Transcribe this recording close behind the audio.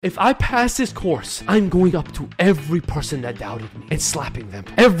If I pass this course, I'm going up to every person that doubted me and slapping them.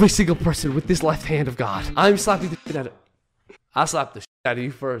 Every single person with this left hand of God. I'm slapping the shit out of... I'll slap the shit out of you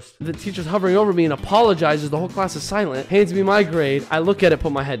first. The teacher's hovering over me and apologizes. The whole class is silent. Hands me my grade. I look at it,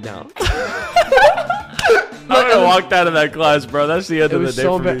 put my head down. I walked out of that class, bro. That's the end of the day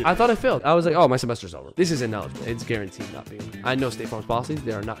for me. I thought I failed. I was like, oh, my semester's over. This is ineligible. It's guaranteed not being. I know State Farm's policies.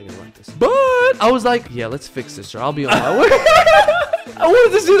 They are not going to write this. But I was like, yeah, let's fix this, sir. I'll be on my way. I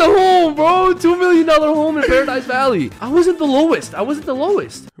wanted to see the home, bro. $2 million home in Paradise Valley. I wasn't the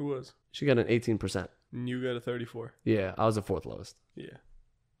lowest. Who was? She got an 18%. And you got a 34. Yeah, I was the fourth lowest. Yeah.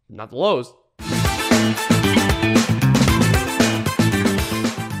 Not the lowest.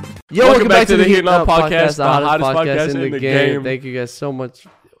 Yo, welcome back to the Heat Up Podcast, the hottest podcast in the game. Thank you guys so much.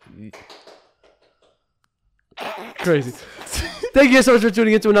 Crazy. Thank you guys so much for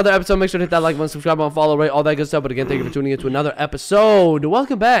tuning into another episode. Make sure to hit that like button, subscribe, and follow, rate, all that good stuff. But again, thank you for tuning into another episode.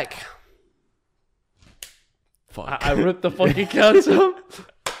 Welcome back. Fuck. I ripped the fucking counts up.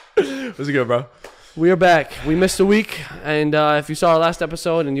 What's it good, bro? We are back. We missed a week. And if you saw our last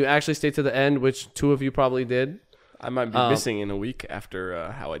episode and you actually stayed to the end, which two of you probably did. I might be missing in a week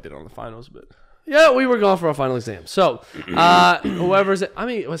after how I did on the finals, but... Yeah, we were going for our final exam. So, whoever's... I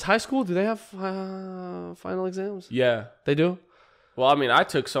mean, was high school? Do they have final exams? Yeah. They do? Well, I mean, I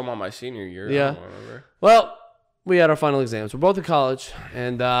took some on my senior year. Yeah. I don't remember. Well, we had our final exams. We're both in college,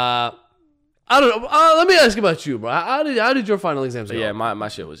 and I don't know. Let me ask you about you, bro. How did your final exams go? Yeah, my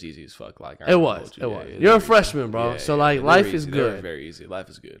shit was easy as fuck. Like it was. You're a freshman, bro. Yeah, so like, life is good. They're very easy. Life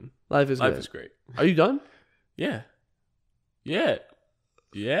is good. Life is great. Are you done? Yeah. Yeah.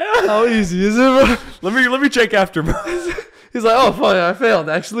 Yeah. How easy is it, bro? Let me check after, bro. He's like, oh fuck, I failed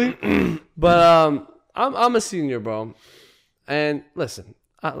actually. But I'm a senior, bro. And listen,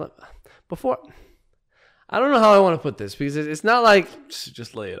 before I don't know how I want to put this because it's not like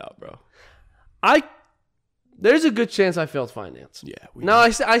just lay it out, bro. There's a good chance I failed finance. Yeah. No,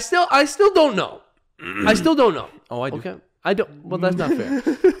 I still don't know. I still don't know. Oh, I do. Okay. I don't. Well, that's not fair.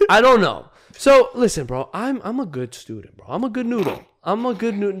 I don't know. So listen, bro. I'm a good student, bro. I'm a good noodle.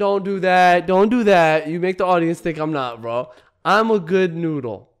 Don't do that. Don't do that. You make the audience think I'm not, bro. I'm a good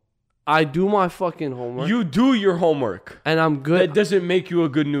noodle. I do my fucking homework. You do your homework, and I'm good. That doesn't make you a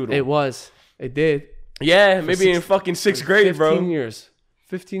good noodle. It did. Yeah, maybe in fucking 6th grade, bro.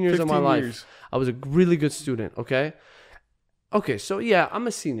 15 years of my life. I was a really good student. Okay, so yeah, I'm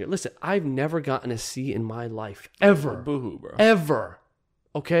a senior. Listen, I've never gotten a C in my life. Ever. Boo-hoo, bro. Ever.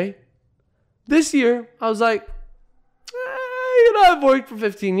 Okay? This year, I was like, I've worked for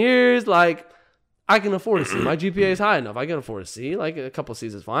 15 years. Like, I can afford a C. My GPA is high enough. I can afford a C. Like, a couple of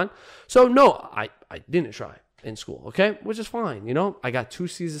C's is fine. So, no, I didn't try in school, okay? Which is fine, you know? I got 2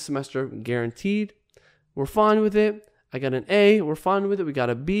 C's this semester, guaranteed. We're fine with it. I got an A. We're fine with it. We got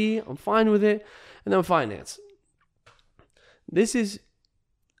a B. I'm fine with it. And then finance. This is,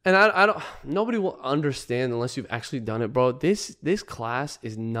 and I don't, nobody will understand unless you've actually done it, bro. This class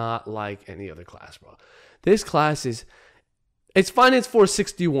is not like any other class, bro. This class it's Finance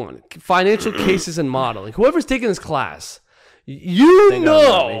 461, Financial Cases and Modeling. Whoever's taking this class, thank God I'm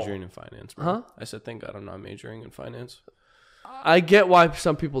not majoring in finance, bro. Huh? I said, thank God I'm not majoring in finance. I get why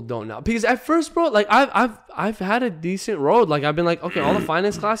some people don't now. Because at first, bro, like I've had a decent road. Like I've been like, okay, all the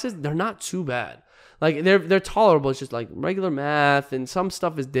finance classes, they're not too bad. Like they're tolerable. It's just like regular math and some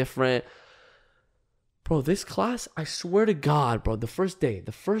stuff is different. Bro, this class, I swear to God, bro, the first day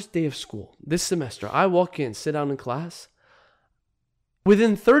of school, this semester, I walk in, sit down in class.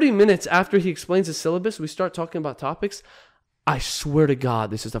 Within 30 minutes after he explains the syllabus, we start talking about topics. I swear to God,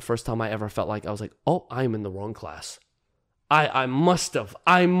 this is the first time I ever felt like I was like, oh, I'm in the wrong class. I must have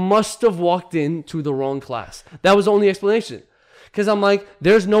walked into the wrong class. That was the only explanation. Because I'm like,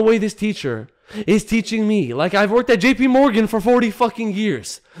 there's no way this teacher is teaching me. Like, I've worked at JP Morgan for 40 fucking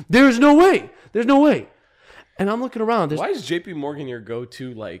years. There's no way. And I'm looking around. Why is JP Morgan your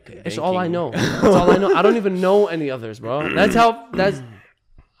go-to, like, It's banking? all I know. That's all I know. I don't even know any others, bro.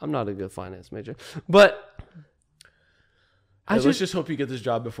 I'm not a good finance major. But let's just hope you get this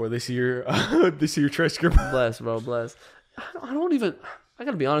job before this year transcript. Bless, bro, bless. I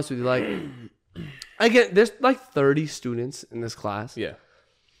gotta be honest with you. Like, there's like 30 students in this class. Yeah.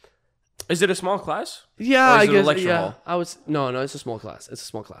 Is it a small class? Yeah, I guess. Lecture hall? No, it's a small class. It's a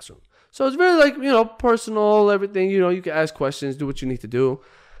small classroom. So it's very like, personal, everything. You can ask questions, do what you need to do.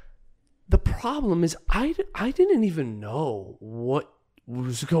 The problem is I didn't even know what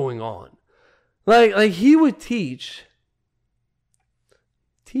was going on. Like he would teach.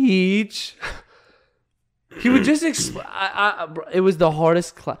 He would just explain. It was the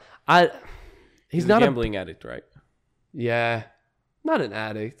hardest class. He's not a gambling addict, right? Yeah. Not an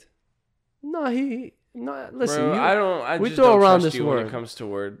addict. No, no. Listen, Bro, I we just throw don't around trust this you word. when it comes to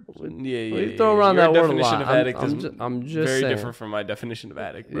word. Yeah. We throw around Your that word a definition lot. of addict is I'm just very saying. different from my definition of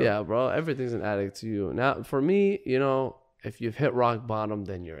addict, bro. Yeah, bro. Everything's an addict to you. Now, for me, you know, if you've hit rock bottom,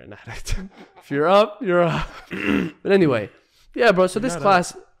 then you're an addict. If you're up, you're up. But anyway, yeah, bro. So this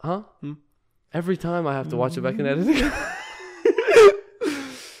class, every time I have to watch it back in editing.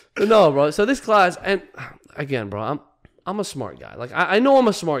 But no, bro. So this class, and again, bro, I'm a smart guy. Like I know I'm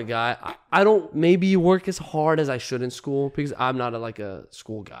a smart guy. I don't maybe work as hard as I should in school because I'm not like a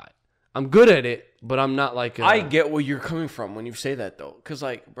school guy. I'm good at it, but I'm not like I get where you're coming from when you say that though, because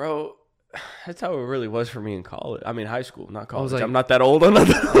like, bro, that's how it really was for me in college. I mean, high school, not college. like, I'm not that old. I'm not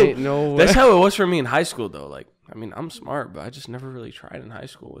that old. Ain't no way. That's how it was for me in high school though. Like, I mean, I'm smart, but I just never really tried in high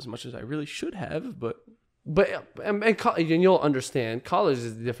school as much as I really should have. But you'll understand, college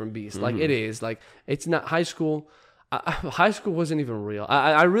is a different beast. Like it is. Like it's not high school. High school wasn't even real.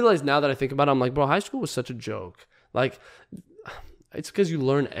 I realize now that I think about it, I'm like, bro, high school was such a joke. Like, it's because you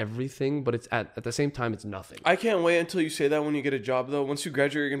learn everything, but it's at the same time, it's nothing. I can't wait until you say that when you get a job, though. Once you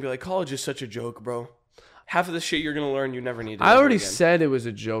graduate, you're going to be like, college is such a joke, bro. Half of the shit you're going to learn, you never need to I already said it was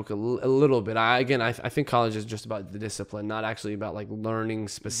a joke a little bit. I think college is just about the discipline, not actually about, like, learning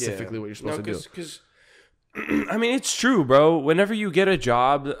specifically what you're supposed to do. Because, I mean, it's true, bro. Whenever you get a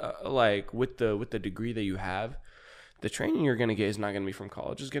job, like, with the degree that you have, the training you're going to get is not going to be from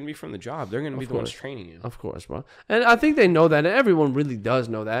college. It's going to be from the job. They're going to be the ones training you. Of course, bro. And I think they know that. And everyone really does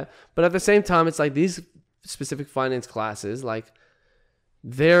know that. But at the same time, it's like these specific finance classes, like,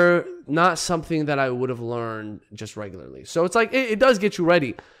 they're not something that I would have learned just regularly. So it's like, it does get you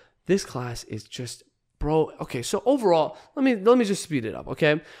ready. This class is just, bro. Okay, so overall, let me just speed it up,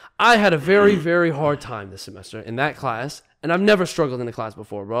 okay? I had a very, very hard time this semester in that class. And I've never struggled in a class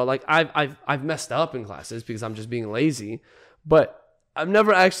before, bro. Like I've messed up in classes because I'm just being lazy, but I've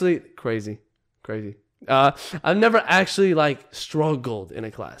never actually crazy. I've never actually like struggled in a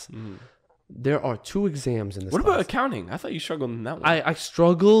class. There are 2 exams in this. What class. about accounting? I thought you struggled in that one. I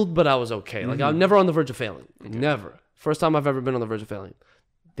struggled, but I was okay. Like I'm never on the verge of failing. Okay. Never. First time I've ever been on the verge of failing.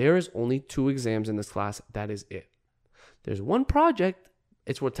 There is only 2 exams in this class. That is it. There's one project.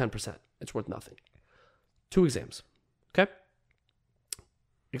 It's worth 10%. It's worth nothing. 2 exams. Okay.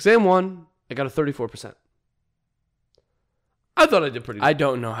 Exam 1, I got a 34%. I thought I did pretty good. I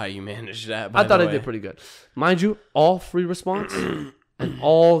don't know how you managed that. I thought I did pretty good. Mind you, all free response and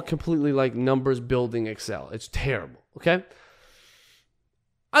all completely like numbers building Excel. It's terrible. Okay.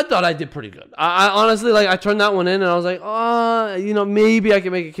 I thought I did pretty good. I honestly, like, I turned that one in and I was like, oh, you know, maybe I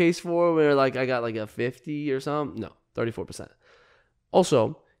can make a case for where like I got like a 50 or something. No, 34%.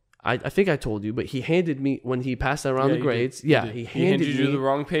 Also, I think I told you, but he handed me, when he passed around the grades, he handed you the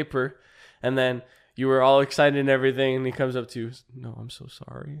wrong paper, and then you were all excited and everything, and he comes up to you, no, I'm so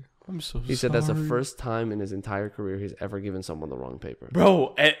sorry. He said that's the first time in his entire career he's ever given someone the wrong paper.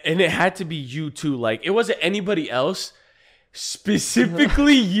 Bro, and it had to be you too. Like, it wasn't anybody else.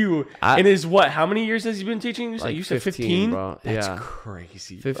 Specifically you. And his what? How many years has he been teaching? You said 15? Bro. That's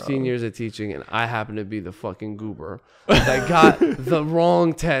crazy, 15 years of teaching, and I happen to be the fucking goober that got the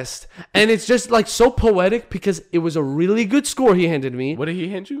wrong test. And it's just like so poetic because it was a really good score he handed me. What did he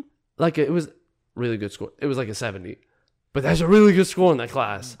hand you? Like it was really good score. It was like a 70. But that's a really good score in that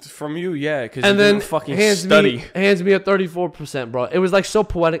class. From you, yeah, because you didn't fucking hands study. Hands me a 34%, bro. It was like so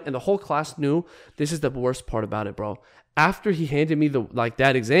poetic, and the whole class knew. This is the worst part about it, bro. After he handed me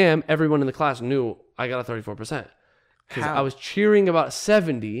that exam, everyone in the class knew I got a 34%. Because I was cheering about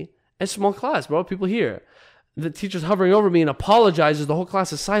 70. It's a small class, bro. People here. The teacher's hovering over me and apologizes. The whole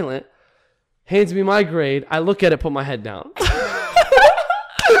class is silent. Hands me my grade. I look at it, put my head down. What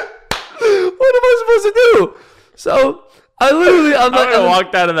am I supposed to do? So I'm gonna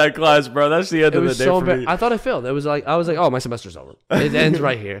walk out of that class, bro. That's the end of the day for me. I thought I failed. I was like, oh, my semester's over. It ends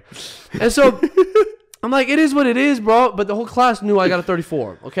right here. And so I'm like, it is what it is, bro. But the whole class knew I got a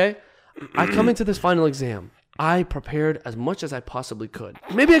 34, okay? I come into this final exam. I prepared as much as I possibly could.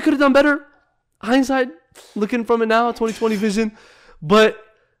 Maybe I could have done better. Hindsight, looking from it now, 2020 vision. But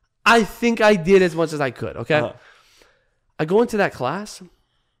I think I did as much as I could, okay? I go into that class.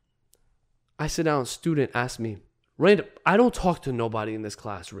 I sit down. Student asks me, random. I don't talk to nobody in this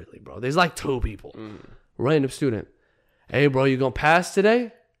class, really, bro. There's like 2 people. Random student. Hey, bro, you gonna pass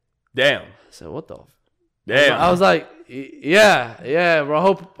today? Damn. I said, what the... Damn. I was like, yeah,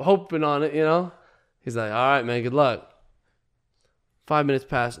 bro, hoping on it, you know? He's like, all right, man, good luck. 5 minutes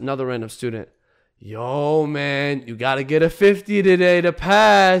pass, another random student. Yo, man, you got to get a 50 today to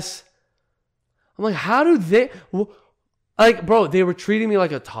pass. I'm like, how do they... Like, bro, they were treating me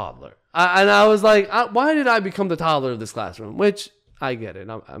like a toddler. And I was like, why did I become the toddler of this classroom? Which, I get it.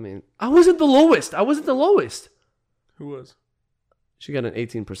 I mean, I wasn't the lowest. Who was? She got an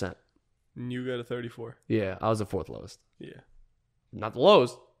 18%. And you got a 34. Yeah, I was the fourth lowest. Yeah. Not the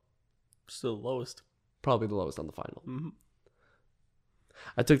lowest. Still the lowest. Probably the lowest on the final. Mm-hmm.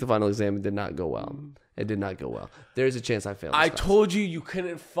 I took the final exam. It did not go well. It did not go well. There's a chance I failed. I told you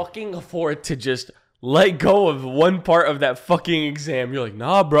couldn't fucking afford to just let go of one part of that fucking exam. You're like,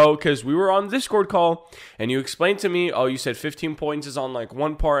 nah, bro, because we were on the Discord call and you explained to me, oh, you said 15 points is on like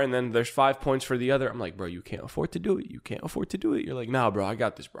one part and then there's 5 points for the other. I'm like, bro, you can't afford to do it. You can't afford to do it. You're like, nah, bro, I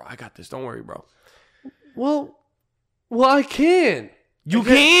got this, bro. I got this. Don't worry, bro. Well, I can. You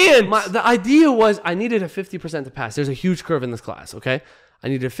can't. The idea was I needed a 50% to pass. There's a huge curve in this class, okay? I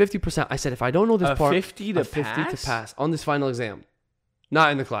needed a 50%. I said, if I don't know this part, 50 to pass on this final exam.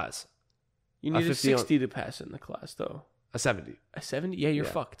 Not in the class. You needed 60 to pass in the class, though. A 70. A 70? Yeah, you're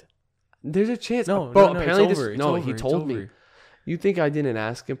fucked. There's a chance. No, bro, no, apparently it's over. he told me. You think I didn't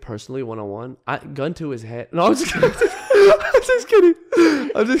ask him personally one-on-one? Gun to his head. No, I'm just kidding.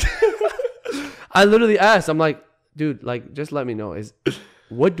 I'm just kidding. I literally asked. I'm like, dude, like, just let me know.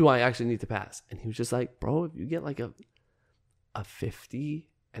 What do I actually need to pass? And he was just like, bro, if you get like a 50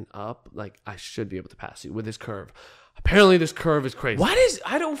 and up, like, I should be able to pass you with this curve. Apparently this curve is crazy.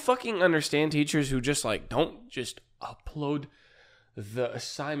 I don't fucking understand teachers who just like don't just upload the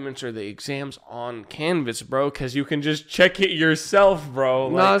assignments or the exams on Canvas, bro, because you can just check it yourself, bro.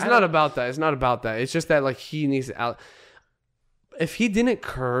 Like, no, it's not about that. It's not about that. It's just that like he needs to out. If he didn't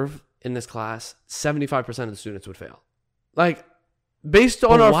curve in this class, 75% of the students would fail. Like, based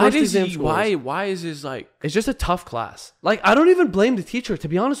on our first exam scores. Why is this like... It's just a tough class. Like, I don't even blame the teacher, to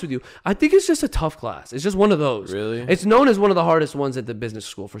be honest with you. I think it's just a tough class. It's just one of those. Really? It's known as one of the hardest ones at the business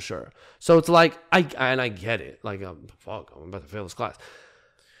school for sure. So it's like, I get it. Like, I'm about to fail this class.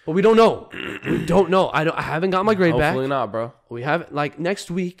 But we don't know. We don't know. I haven't got my grade back. Hopefully not, bro. We haven't, like, next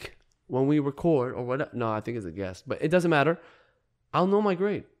week when we record or whatever. No, I think it's a guest. But it doesn't matter. I'll know my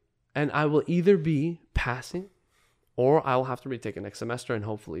grade. And I will either be passing or I will have to retake it next semester and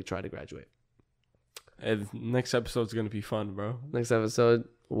hopefully try to graduate. And next episode's going to be fun, bro. Next episode,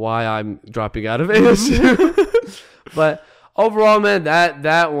 why I'm dropping out of ASU. But overall, man,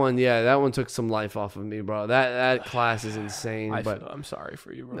 that one took some life off of me, bro. That class is insane. I'm sorry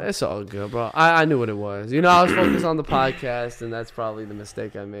for you, bro. It's all good, bro. I knew what it was. You know, I was focused on the podcast, and that's probably the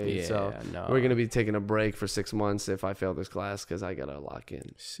mistake I made. Yeah, so we're going to be taking a break for 6 months if I fail this class because I got to lock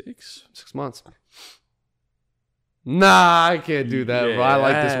in. 6 months. Nah, I can't do that, bro. I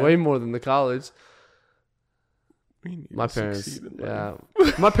like this way more than the college. My parents,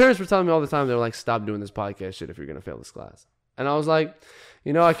 my parents were telling me all the time, they were like, stop doing this podcast shit if you're going to fail this class. And I was like,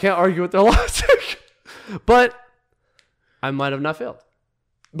 you know, I can't argue with their logic. But I might have not failed.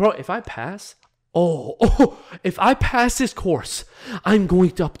 Bro, if I pass, if I pass this course, I'm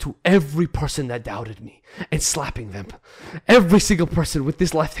going up to every person that doubted me and slapping them. Every single person with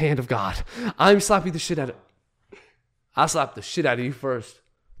this left hand of God. I'm slapping the shit out of... I'll slap the shit out of you first.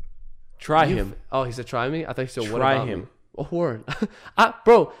 Try him. Oh, he said try me? I thought he said what try about him. Me? Oh, word.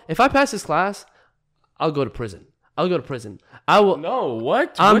 Bro, if I pass this class, I'll go to prison. I will. No,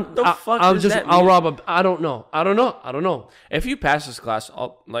 what? What the fuck does that mean? I'll rob a... I don't know. If you pass this class,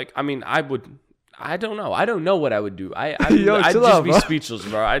 I don't know. I don't know what I would do. I'd just be speechless,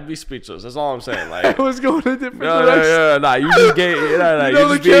 bro. I'd be speechless. That's all I'm saying. Like, I was going a different direction. No. You just gay.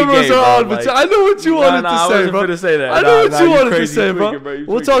 The cameras are on, but I know what you wanted to say, bro. I wasn't going to say that. I know what you wanted to say, bro.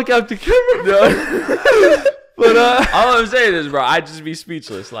 We'll talk after camera. But all I'm saying is, bro, I'd just be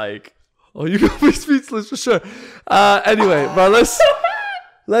speechless. Like, you gonna be speechless for sure. Anyway, bro, let's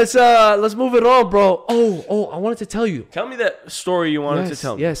move it on, bro. I wanted to tell you. Tell me that story you wanted to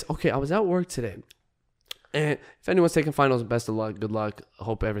tell me. Yes. Okay, I was at work today. And if anyone's taking finals, best of luck. Good luck. I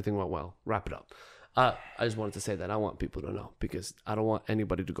hope everything went well. Wrap it up. I just wanted to say that. I want people to know because I don't want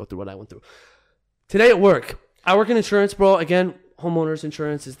anybody to go through what I went through. Today at work, I work in insurance, bro. Again, homeowners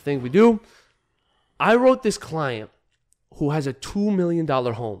insurance is the thing we do. I wrote this client who has a $2 million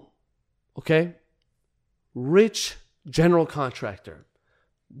home. Okay? Rich general contractor.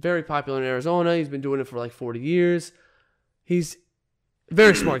 Very popular in Arizona. He's been doing it for like 40 years. He's a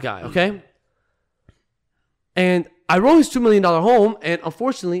very smart guy, okay? And I wrote his $2 million home, and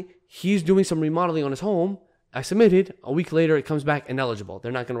unfortunately, he's doing some remodeling on his home. I submitted. A week later, it comes back ineligible.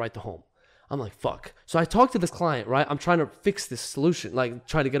 They're not going to write the home. I'm like, fuck. So I talked to this client, right? I'm trying to fix this solution, like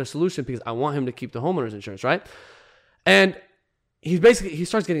try to get a solution because I want him to keep the homeowner's insurance, right? And he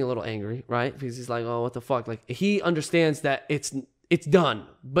starts getting a little angry, right? Because he's like, oh, what the fuck? Like, he understands that it's done,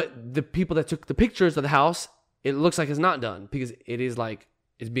 but the people that took the pictures of the house, it looks like it's not done because it is like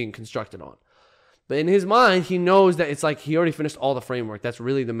it's being constructed on. But in his mind, he knows that it's like he already finished all the framework. That's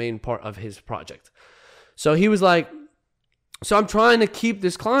really the main part of his project. So he was like, so I'm trying to keep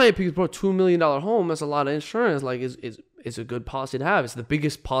this client because, bro, $2 million home, that's a lot of insurance. Like, is a good policy to have. It's the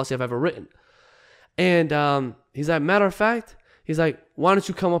biggest policy I've ever written. And he's like, matter of fact, he's like, why don't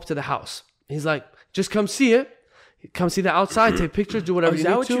you come up to the house? He's like, just come see it. Come see the outside, take pictures, do whatever you need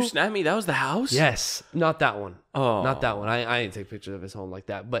to. Is that what you snapped me? That was the house? Yes. Not that one. Oh. Not that one. I didn't take pictures of his home like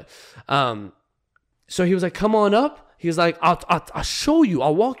that. But so he was like, come on up. He was like, I'll show you.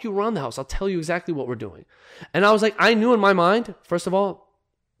 I'll walk you around the house. I'll tell you exactly what we're doing. And I was like, I knew in my mind, first of all,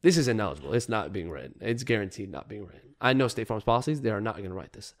 this is ineligible. It's not being written. It's guaranteed not being written. I know State Farm's policies. They are not going to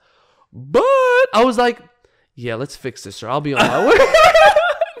write this. But I was like, yeah, let's fix this, sir. I'll be on my way.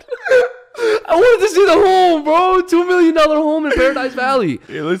 I wanted to see the home, bro. $2 million home in Paradise Valley.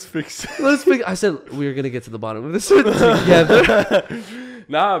 Yeah, let's fix it. Let's fix. I said we're gonna get to the bottom of this together.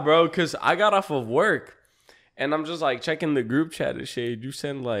 Nah, bro, because I got off of work and I'm just like checking the group chat and shit. You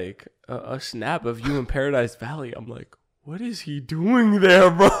send like a snap of you in Paradise Valley. I'm like, what is he doing there,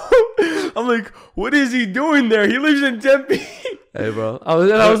 bro? I'm like, what is he doing there? He lives in Tempe. Hey, bro. I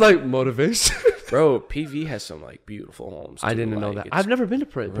was like, motivation. Bro, PV has some like beautiful homes. I didn't know that. I've never been to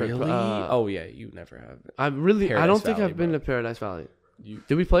Paradise. Really? Oh yeah, you never have. I don't think I've been to Paradise Valley.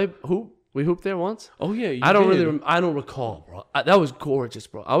 Did we play hoop? We hooped there once. Oh yeah, I don't recall, bro. That was gorgeous,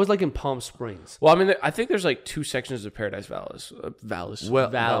 bro. I was like in Palm Springs. Well, I mean, I think there's like 2 sections of Paradise Valley.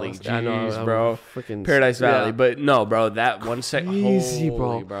 Valley, I know, bro. Paradise Valley, yeah. But no, bro, that one section, easy,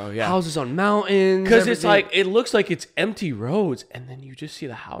 bro. Yeah, houses on mountains. Because it's like it looks like it's empty roads, and then you just see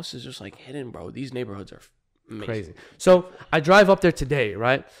the houses just like hidden, bro. These neighborhoods are amazing. Crazy. So I drive up there today,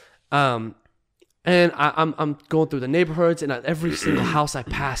 right? And I'm going through the neighborhoods, and at every single house I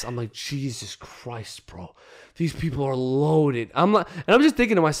pass, I'm like, Jesus Christ, bro. These people are loaded. I'm just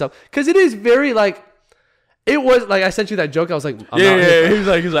thinking to myself, because it is very like, it was like, I sent you that joke. I was like, yeah.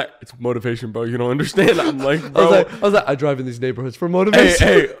 He's like, it's motivation, bro. You don't understand. I'm like, bro. I was like, I drive in these neighborhoods for motivation.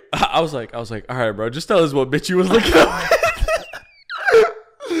 Hey, I was like, all right, bro. Just tell us what bitch you was looking at.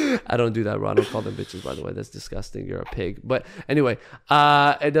 I don't do that, bro. I don't call them bitches, by the way. That's disgusting. You're a pig. But anyway,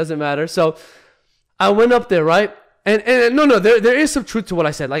 it doesn't matter. So I went up there, right? And no, there is some truth to what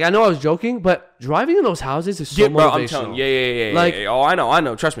I said. Like, I know I was joking, but driving in those houses is so motivational. Bro, I'm telling you. Yeah. Like, oh, I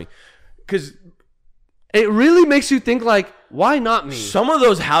know. Trust me. Because it really makes you think, like, why not me? Some of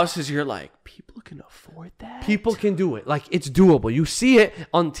those houses, you're like, people can afford that. People can do it. Like, it's doable. You see it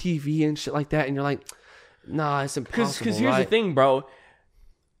on TV and shit like that, and you're like, nah, it's impossible. Because here's the thing, bro.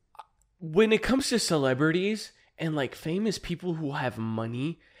 When it comes to celebrities and, like, famous people who have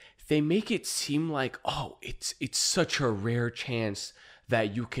money, they make it seem like, oh, it's such a rare chance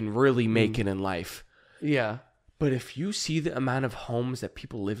that you can really make it in life. Yeah. But if you see the amount of homes that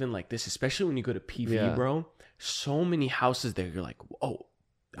people live in like this, especially when you go to PV, bro, so many houses there, you're like, oh,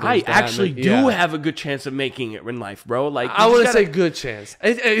 I actually do have a good chance of making it in life, bro. Like, I wouldn't say good chance,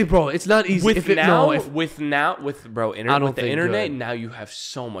 bro. It's not easy. With the internet, now you have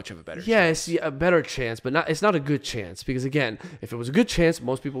so much of a better chance. Yes, a better chance, but it's not a good chance because again, if it was a good chance,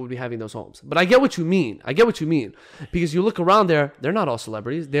 most people would be having those homes. But I get what you mean. Because you look around there, they're not all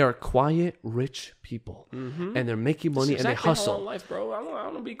celebrities. They are quiet, rich people, and they're making money and they hustle. How I life, bro. I don't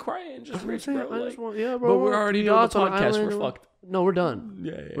want to be quiet, just rich, bro. Bro. But we're already doing the podcast. We're fucked. No, we're done.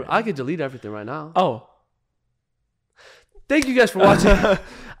 Yeah. I could delete everything right now. Oh. Thank you guys for watching.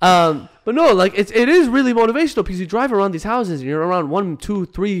 But no, like it is really motivational because you drive around these houses and you're around $1, $2,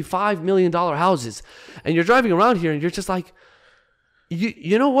 $3, $5 million houses, and you're driving around here and you're just like,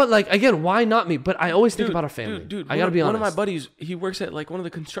 you know what? Like, again, why not me? But I always think about our family. Dude, I gotta be honest. One of my buddies, he works at like one of the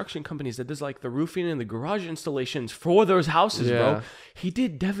construction companies that does like the roofing and the garage installations for those houses, bro. He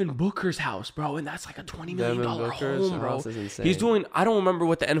did Devin Booker's house, bro, and that's like a $20 million home, bro. He's doing, I don't remember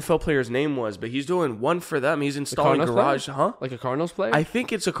what the NFL player's name was, but he's doing one for them. He's installing garage, like a Cardinals player. I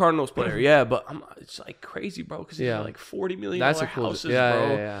think it's a Cardinals player, yeah. But it's like crazy, bro, because he's like $40 million houses,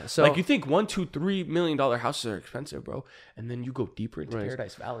 bro. Yeah. So like you think $1, $2, $3 million houses are expensive, bro, and then you go deeper into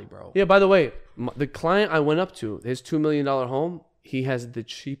Paradise Valley, bro. Yeah. By the way, the client I went up to, his $2 million home, he has the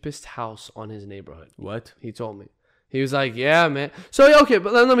cheapest house on his neighborhood. What? He told me. He was like, yeah, man. So, okay,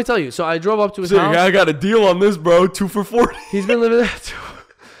 but let me tell you. So, I drove up to his house. Yeah, I got a deal on this, bro. 2 for $40. He's been living there, too.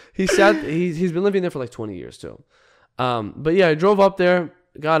 He's been living there for like 20 years, too. But, yeah, I drove up there,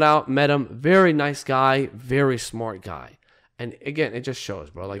 got out, met him. Very nice guy, very smart guy. And, again, it just shows,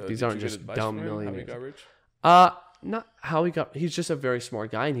 bro. Like, these aren't just dumb millionaires. How he got rich? Not how he got. He's just a very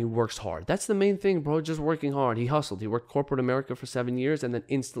smart guy and he works hard. That's the main thing, bro. Just working hard. He hustled. He worked corporate America for 7 years and then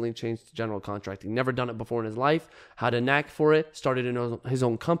instantly changed to general contracting. Never done it before in his life. Had a knack for it. Started his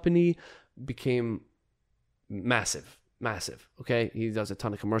own company. became massive. Okay, he does a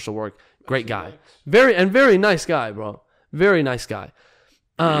ton of commercial work. Great guy, very nice guy, bro. Very nice guy.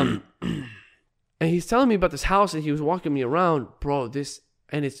 And he's telling me about this house, and he was walking me around, bro.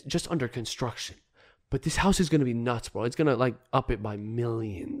 And it's just under construction, but this house is gonna be nuts, bro. It's gonna like up it by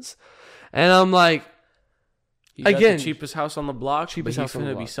millions, and I'm like, You got again, the cheapest house on the block, cheapest but house he's on the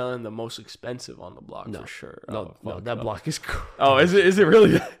going to be block. selling the most expensive on the block for sure. No, that block is crazy. Oh, is it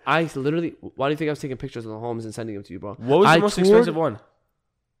really? I literally, why do you think I was taking pictures of the homes and sending them to you, bro? What was the most expensive one?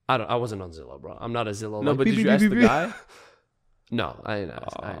 I wasn't on Zillow, bro. I'm not a Zillow. No, like, but did you ask the guy? No, I didn't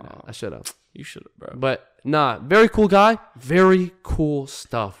ask. I should have. You should have, bro. But nah, very cool guy. Very cool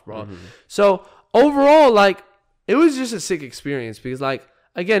stuff, bro. So overall, like, it was just a sick experience because, like,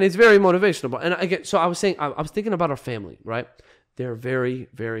 again, it's very motivational, bro. And again, so I was saying, I was thinking about our family, right? They're very,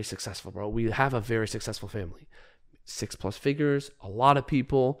 very successful, bro. We have a very successful family. 6+ figures, a lot of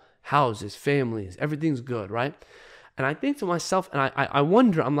people, houses, families, everything's good, right? And I think to myself, and I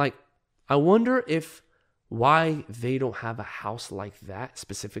wonder, I'm like, I wonder if why they don't have a house like that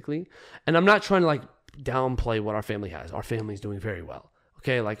specifically. And I'm not trying to like downplay what our family has. Our family's doing very well.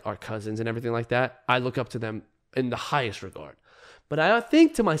 Okay, like our cousins and everything like that. I look up to them in the highest regard. But I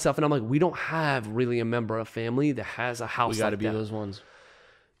think to myself, and I'm like, we don't have really a member of family that has a house like that. We got to be those ones.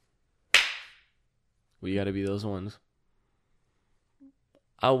 We got to be those ones.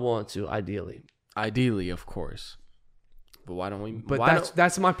 I want to, ideally. Ideally, of course. But why don't we? But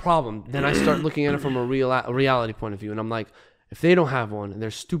that's my problem. Then I start looking at it from a reality point of view, and I'm like, if they don't have one and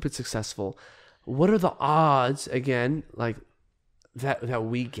they're stupid successful, what are the odds again, like that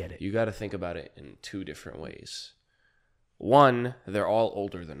we get it? You got to think about it in two different ways. One, they're all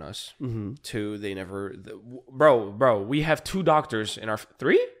older than us. Mm-hmm. Two, they never, bro. We have 2 doctors in our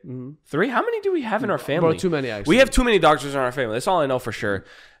 3. Mm-hmm. 3. How many do we have in our family? Bro, too many actually. We have too many doctors in our family. That's all I know for sure.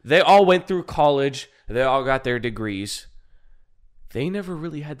 They all went through college. They all got their degrees. They never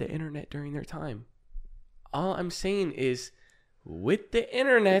really had the internet during their time. All I'm saying is, with the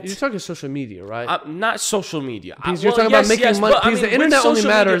internet, you're talking social media, right? Not social media. Because you're talking about making money. Because the internet only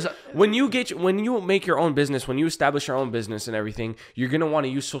matters when you make your own business, when you establish your own business and everything. You're gonna want to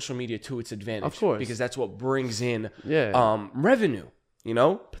use social media to its advantage, of course, because that's what brings in revenue. You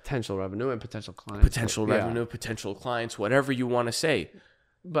know, potential revenue and potential clients, potential clients, whatever you want to say.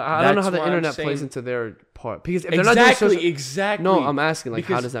 But I don't know how the internet plays into their part. Because if they're not doing social, exactly. No, I'm asking, like,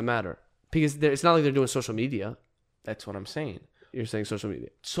 how does that matter? Because it's not like they're doing social media. That's what I'm saying. You're saying social media.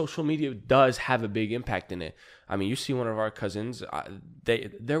 Social media does have a big impact in it. I mean, you see one of our cousins,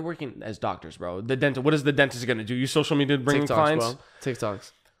 they're working as doctors, bro. The dentist. What is the dentist going to do? Use social media to bring in clients? Bro.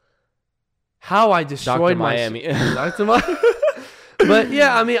 TikToks. How I destroyed Dr. Miami. Dr. Miami. But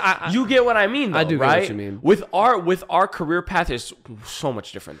yeah, I mean, you get what I mean, though, I do right? get what you mean. With our career path is so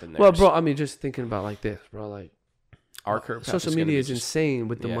much different than theirs. Well, bro, I mean, just thinking about like this, bro, like our career path social media is insane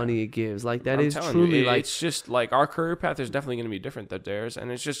with the money it gives. Like that is truly like it's just like our career path is definitely going to be different than theirs,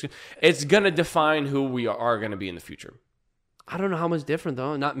 and it's going to define who we are going to be in the future. I don't know how much different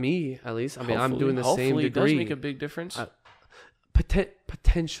though. Not me, at least. I mean, I'm doing the same degree. It does make a big difference.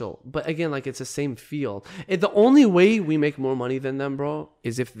 Potential, but again, like it's the same field. The only way we make more money than them, bro,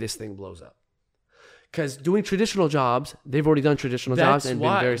 is if this thing blows up. Because doing traditional jobs, they've already done traditional jobs and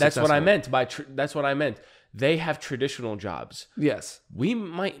been very successful. That's what I meant. They have traditional jobs. Yes, we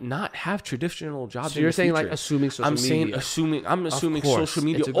might not have traditional jobs. So you're saying like assuming social media. I'm assuming social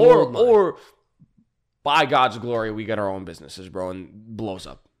media, or by God's glory, we get our own businesses, bro, and blows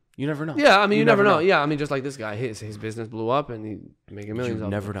up. You never know. Yeah, I mean, you never know. Yeah, I mean, just like this guy, his business blew up and he making millions. You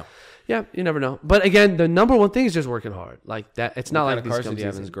never know. Yeah, you never know. But again, the number one thing is just working hard. Like that, it's not like these cars does he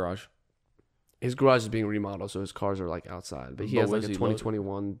have in his garage. His garage is being remodeled, so his cars are like outside. But he has like a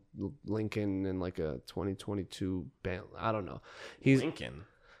 2021 Lincoln and like a 2022 Bentley. I don't know. He's Lincoln.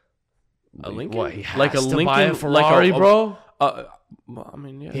 A Lincoln? What, he has like a to Lincoln, buy a Ferrari, bro? I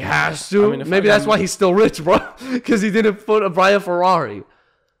mean, yeah. He has to. Maybe that's why he's still rich, bro. Because he didn't buy a Ferrari.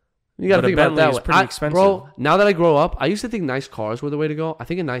 You got to think about that. Pretty expensive. Bro, now that I grow up, I used to think nice cars were the way to go. I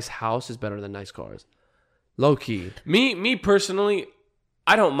think a nice house is better than nice cars. Low key. Me personally,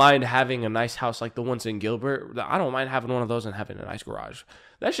 I don't mind having a nice house like the ones in Gilbert. I don't mind having one of those and having a nice garage.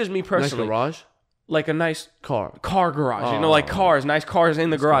 That's just me personally. Nice garage? Like a nice car garage. Oh. You know, like cars, nice cars in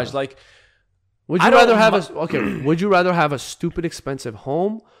the garage. Like, would you rather have would you rather have a stupid expensive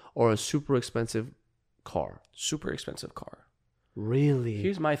home or a super expensive car? Super expensive car. Really?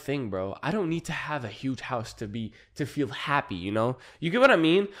 Here's my thing, bro. I don't need to have a huge house to feel happy, you know? You get what I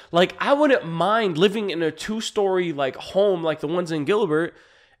mean? Like, I wouldn't mind living in a 2-story like home like the ones in Gilbert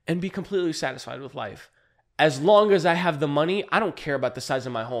and be completely satisfied with life. as long as I have the money, I don't care about the size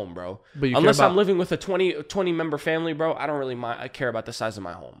of my home, bro. But you unless I'm living with a 20 member family, bro, I don't really mind. I care about the size of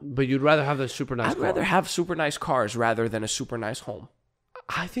my home. But you'd rather have the super nice. I'd rather have super nice cars rather than a super nice home.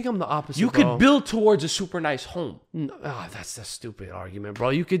 I think I'm the opposite. You could build towards a super nice home. No, that's a stupid argument, bro.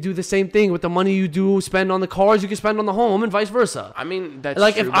 You could do the same thing with the money you do spend on the cars. You can spend on the home and vice versa. I mean, that's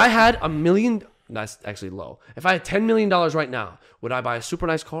like true, if I had $1 million. That's actually low. If I had $10 million right now, would I buy a super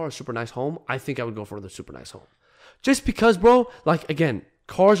nice car or a super nice home? I think I would go for the super nice home. Just because, bro, like, again,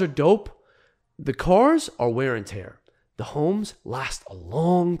 cars are dope. The cars are wear and tear. The homes last a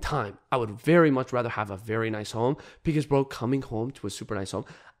long time. I would very much rather have a very nice home because, bro, coming home to a super nice home.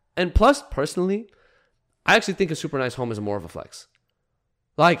 And plus, personally, I actually think a super nice home is more of a flex.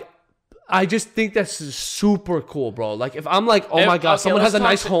 Like, I just think that's super cool, bro. Like, if I'm like, oh my God, someone has a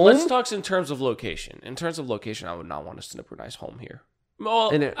nice home. Let's talk in terms of location. In terms of location, I would not want a super nice home here.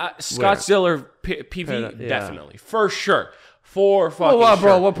 Well, Scottsdale or PV, definitely. For sure. For fucking sure.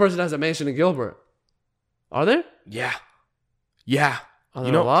 Bro, what person has a mansion in Gilbert? Are there? Yeah. Yeah. Are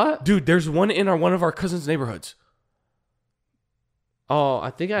there a lot? Dude, there's one in one of our cousins' neighborhoods. Oh, I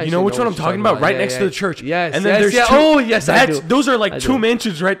think I. You know which one I'm talking about? Right next to the church. Yes. And then there's two. Oh, yes, I do. Those are like two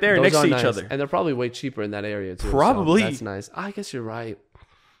mansions right there next to each other. And they're probably way cheaper in that area too. Probably. So that's nice. I guess you're right.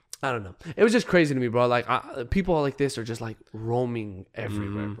 I don't know. It was just crazy to me, bro. Like people like this are just like roaming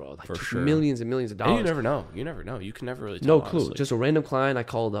everywhere, bro. Like for sure. Millions and millions of dollars. And you never know. You never know. You can never really tell. No clue. Honestly. Just a random client I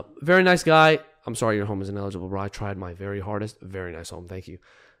called up. Very nice guy. I'm sorry your home is ineligible, bro. I tried my very hardest. Very nice home. Thank you.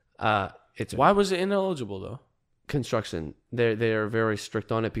 Why was it ineligible though? Construction. They're very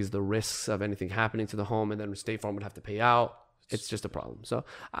strict on it because the risks of anything happening to the home, and then State Farm would have to pay out. It's just a problem. So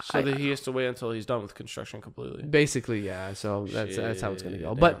that he has to wait until he's done with construction completely. Basically, yeah. So that's how it's gonna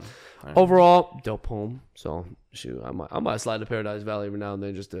go. Damn. But overall, dope home. So shoot, I might slide to Paradise Valley every now and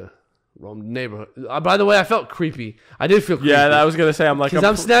then just to roam the neighborhood. By the way, I felt creepy. I did feel creepy. Yeah, I was gonna say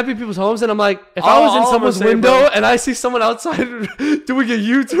I'm snapping people's homes, and I'm like, if I was in someone's window and I see someone outside doing a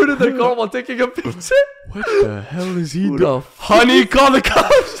U-turn in their car while taking a picture. What the hell is he doing? Honey, call the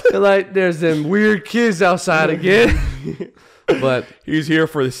cops. Like, there's them weird kids outside again. But he's here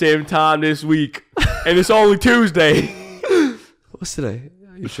for the same time this week, and it's only Tuesday. What's today?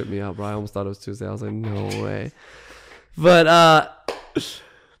 You shook me out, bro. I almost thought it was Tuesday. I was like, no way. But how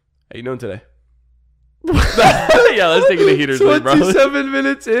you doing today? Yeah, let's take it to heater delete, bro. 27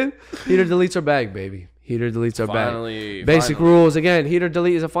 minutes in. Heater deletes our bag, baby. Heater deletes our bag. Basic rules. Again, heater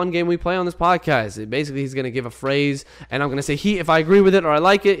delete is a fun game we play on this podcast. Basically, he's going to give a phrase, and I'm going to say heat if I agree with it or I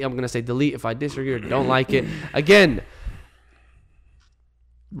like it. I'm going to say delete if I disagree or don't like it. Again,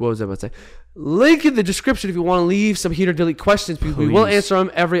 what was I about to say? Link in the description if you want to leave some heater delete questions. Please. We will answer them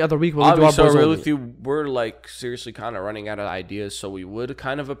every other week when we do our boys only. With you, we're like seriously kind of running out of ideas, so we would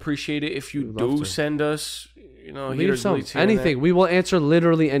kind of appreciate it if you do send us, heater deletes. Anything. We will answer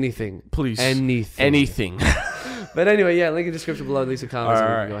literally anything. Please. Anything. But anyway, yeah, link in the description below. Leave some comments. All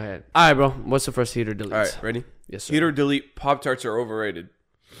right. Go ahead. All right, bro. What's the first heater delete? All right, ready? Yes, sir. Heater delete. Pop-Tarts are overrated.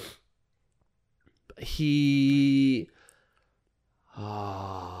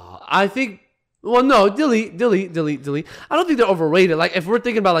 I think. Well, no, delete. I don't think they're overrated. Like, if we're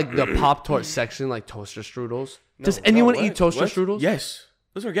thinking about like the Pop-Tart section, like toaster strudels. Does anyone eat toaster strudels? Yes,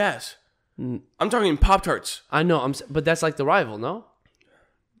 those are gas. I'm talking Pop-Tarts. I know. But that's like the rival, no?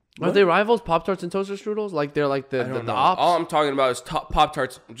 What? Are they rivals? Pop-Tarts and toaster strudels? Like they're like the ops. All I'm talking about is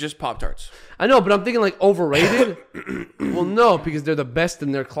Pop-Tarts, just Pop-Tarts. I know, but I'm thinking like overrated. Well, no, because they're the best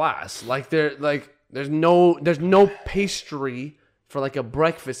in their class. Like they're like there's no pastry for like a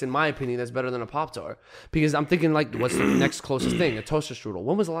breakfast, in my opinion, that's better than a Pop-Tart. Because I'm thinking like, what's the next closest thing? A toaster strudel.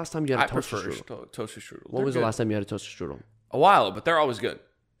 When was the last time you had a toaster strudel? Toaster strudel. When was the last time you had a toaster strudel? A while, but they're always good.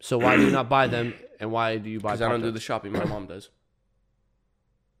 So why do you not buy them, and why do you buy? Because I don't do the shopping. My mom does.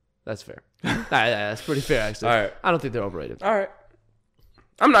 That's fair. That's pretty fair, actually. All right. I don't think they're overrated. All right.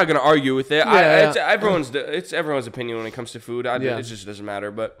 I'm not gonna argue with it. Yeah. It's everyone's opinion when it comes to food. It just doesn't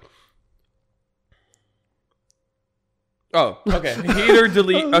matter. But oh, okay. Heater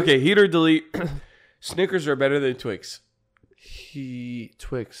delete. Okay, heater delete. Snickers are better than Twix.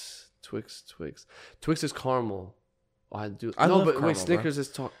 Twix is caramel. I love caramel, wait, Snickers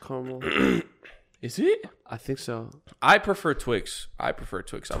is caramel. Is it? I think so. I prefer Twix.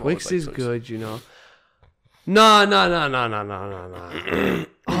 Twix is good, No.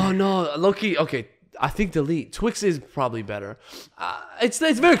 Oh no, low-key. Okay, I think delete. Twix is probably better. It's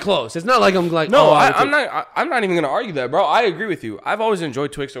very close. It's not like I'm like I'm not even gonna argue that, bro. I agree with you. I've always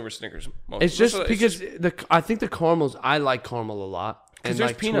enjoyed Twix over Snickers. It's just because I think the caramels. I like caramel a lot. Because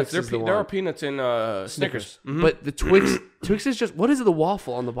there's peanuts. There are peanuts in Snickers. Mm-hmm. But the Twix is just, what is the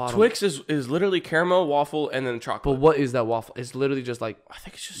waffle on the bottom? Twix is literally caramel, waffle, and then chocolate. But what is that waffle? It's literally just like, I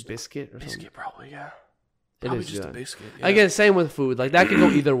think it's just biscuit or biscuit, something. probably, yeah. It Probably is just good. a biscuit. Yeah. Again, same with food. Like that could go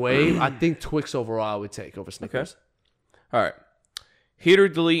either way. I think Twix overall I would take over Snickers. Okay. All right. Heat or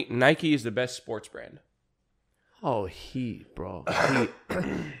delete, Nike is the best sports brand. Oh, Heat, bro. Heat.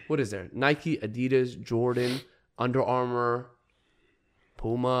 What is there? Nike, Adidas, Jordan, Under Armour,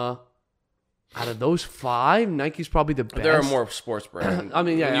 Puma. Out of those 5, Nike's probably the best. There are more sports brands. I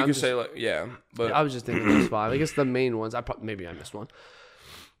mean, yeah. You could say, like, yeah. But I was just thinking those 5. I guess the main ones. Maybe I missed one.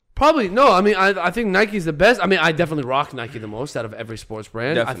 Probably no. I mean, I think Nike's the best. I mean, I definitely rock Nike the most out of every sports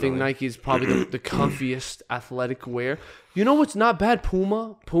brand. Definitely. I think Nike's probably the comfiest athletic wear. You know what's not bad?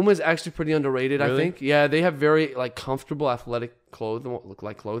 Puma. Puma is actually pretty underrated. Really? I think. Yeah, they have very like comfortable athletic clothing. Look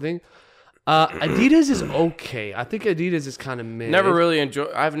like clothing. Adidas is okay. I think Adidas is kind of mid.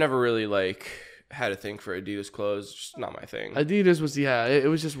 I've never really like had a thing for Adidas clothes. It's just not my thing. Adidas was it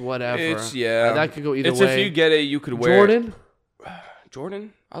was just whatever. It's that could go either way. If you get it, you could wear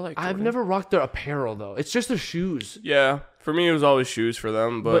Jordan. I like Jordan. I've never rocked their apparel though. It's just their shoes. Yeah. For me, it was always shoes for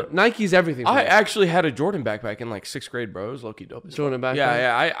them. But Nike's everything for I me. actually had a Jordan backpack in like 6th grade, bro. It was low-key dope. Jordan backpack?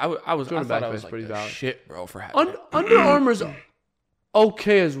 Yeah. I was Jordan I thought backpack I was is like pretty valid. shit, bro, for having it. Under Armour's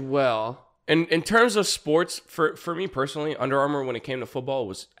okay as well. In terms of sports, for me personally, Under Armour when it came to football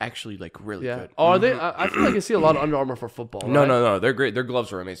was actually like really good. Oh, are they? I feel like I see a lot of Under Armour for football. Right? No, they're great. Their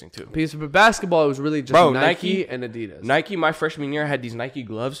gloves were amazing too. Because for basketball, it was really just Nike and Adidas. Nike, my freshman year, I had these Nike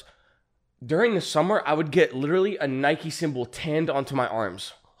gloves. During the summer, I would get literally a Nike symbol tanned onto my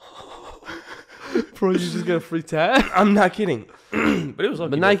arms. Bro, you just get a free tag? I'm not kidding. But it was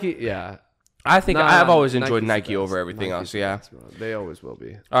lucky. But Nike, yeah. I think I've always enjoyed Nike over everything else. Yeah, best, they always will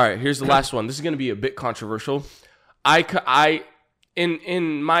be. All right, here's the last one. This is going to be a bit controversial.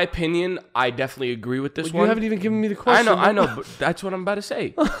 In my opinion, I definitely agree with this one. You haven't even given me the question. I know, but that's what I'm about to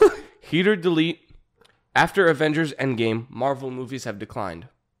say. Heat or delete? After Avengers Endgame, Marvel movies have declined.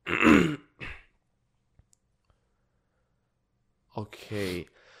 Okay,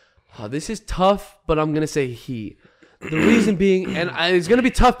 this is tough, but I'm gonna say Heat. The reason being, and it's going to be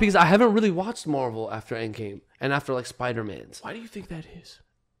tough because I haven't really watched Marvel after Endgame and after like Spider-Man's. Why do you think that is?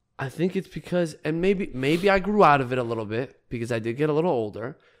 I think it's because, and maybe I grew out of it a little bit because I did get a little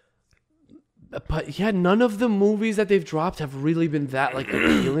older. But yeah, none of the movies that they've dropped have really been that like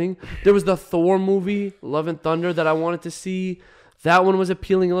appealing. There was the Thor movie, Love and Thunder, that I wanted to see. That one was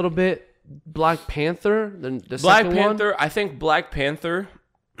appealing a little bit. Black Panther, the Black second Panther, one. I think Black Panther...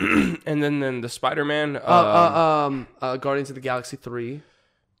 and then the Spider-Man Guardians of the Galaxy 3.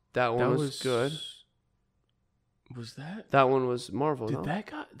 That one was good. Was that? That one was Marvel. Did that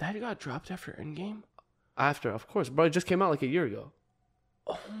got dropped after Endgame? After, of course, bro. It just came out like a year ago.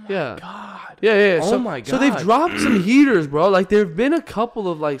 Oh my god. Yeah. Oh my god. So they've dropped some heaters, bro. Like there've been a couple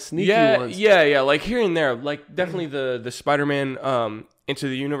of like sneaky ones. Yeah. Like here and there. Like definitely the Spider-Man Into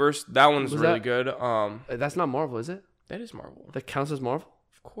the Universe. That one's really good. That's not Marvel, is it? That is Marvel. That counts as Marvel?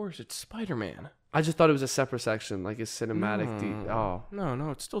 Of course, it's Spider-Man. I just thought it was a separate section, like a cinematic. No,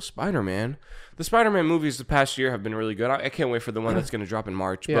 it's still Spider-Man. The Spider-Man movies the past year have been really good. I can't wait for the one that's going to drop in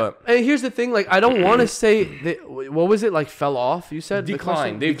March. Yeah. But and here's the thing, like I don't want to say that. What was it like? Fell off? You said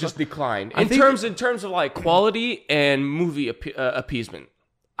declined. They've just declined in terms of like quality and movie appeasement.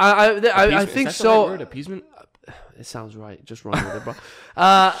 I think Is that so. The right word? Appeasement. It sounds right. Just run with it, bro.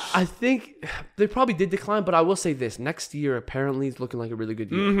 I think they probably did decline, but I will say this: next year apparently is looking like a really good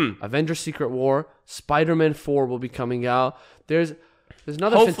year. Mm-hmm. Avengers: Secret War, Spider-Man 4 will be coming out. There's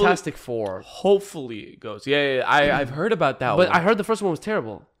another Fantastic Four. Hopefully it goes. Yeah. I've heard about that one. But I heard the first one was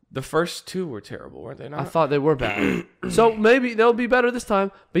terrible. The first two were terrible, weren't they? Not? I thought they were bad. So maybe they'll be better this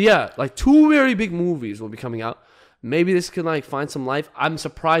time. But yeah, like 2 very big movies will be coming out. Maybe this can like find some life. I'm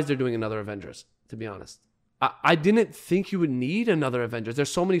surprised they're doing another Avengers, to be honest. I didn't think you would need another Avengers.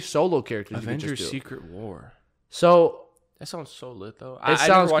 There's so many solo characters. Avengers Secret War. So that sounds so lit though. I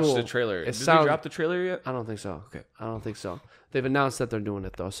never watched the trailer. Did they drop the trailer yet? I don't think so. Okay. I don't think so. They've announced that they're doing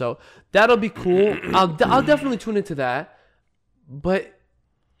it though. So that'll be cool. I'll definitely tune into that. But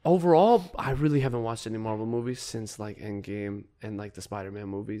overall, I really haven't watched any Marvel movies since like Endgame and like the Spider-Man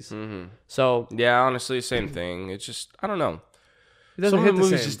movies. Mm-hmm. So yeah, honestly, same thing. It's just I don't know. It doesn't Some hit of the the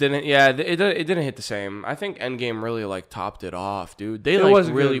movies same. just didn't. Yeah, it didn't hit the same. I think Endgame really like topped it off, dude. They It like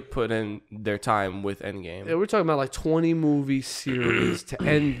was really good. put in their time with Endgame. Yeah, we're talking about like 20 movie series to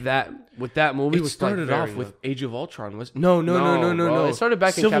end that with that movie. It was started like off with Age of Ultron. Was no. bro. It started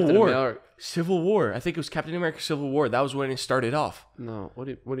back in Captain War. America. Civil War. I think it was Captain America: Civil War. That was when it started off. No, what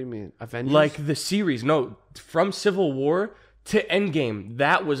do you mean? Avengers? Like the series. No, from Civil War to Endgame,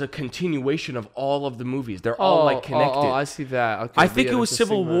 that was a continuation of all of the movies. They're all like connected. Oh, I see that. Okay, I think it was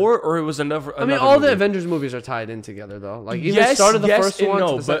Civil War or it was another. I mean, all movie. the Avengers movies are tied in together, though. Like even yes, started the yes first and one.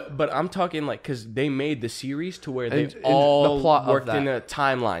 no, but I'm talking like because they made the series to where they And all the plot of worked that. in a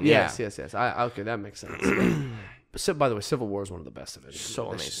timeline. yes, Yeah. yes. Okay, that makes sense. But by the way, Civil War is one of the best Avengers. So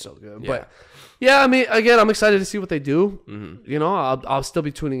movies. amazing. It's so good. Yeah. But yeah, I mean, again, I'm excited to see what they do. Mm-hmm. You know, I'll still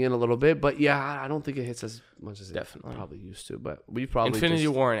be tuning in a little bit, but yeah, I don't think it hits as much as Definitely. it probably used to. But we probably Infinity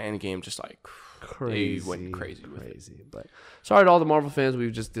just War and Endgame just like crazy, they went crazy with it. But sorry to all the Marvel fans,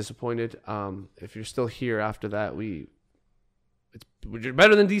 we've just disappointed. If you're still here after that, we're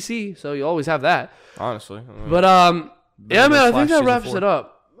better than DC, so you always have that. Honestly, But yeah, man, I think that wraps season it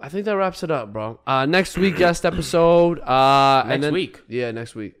up. I think that wraps it up, bro. Next week guest episode. Next week. Yeah,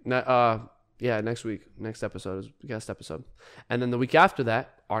 next week. Next week. Next episode is guest episode, and then the week after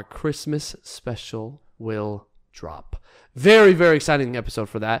that, our Christmas special will drop. Very, very exciting episode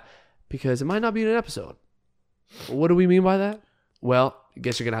for that because it might not be an episode. What do we mean by that? Well, I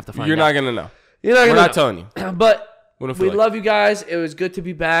guess you're gonna have to find out. You're not gonna know. You're not We're gonna not know. telling you. But We we love you guys. It was good to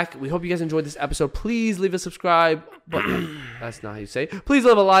be back. We hope you guys enjoyed this episode. Please leave a subscribe. But that's not how you say it. Please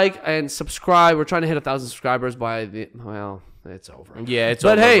leave a like and subscribe. We're trying to hit 1,000 subscribers by it's over. Yeah, it's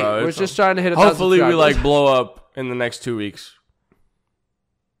But over, hey, bro. we're It's just over. trying to hit 1,000 Hopefully we subscribers. like blow up in the next 2 weeks.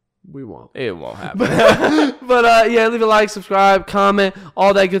 We won't. It won't happen. But yeah, leave a like, subscribe, comment,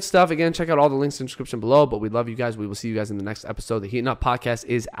 all that good stuff. Again, check out all the links in the description below. But we love you guys. We will see you guys in the next episode. The Heating Up Podcast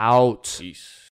is out. Peace.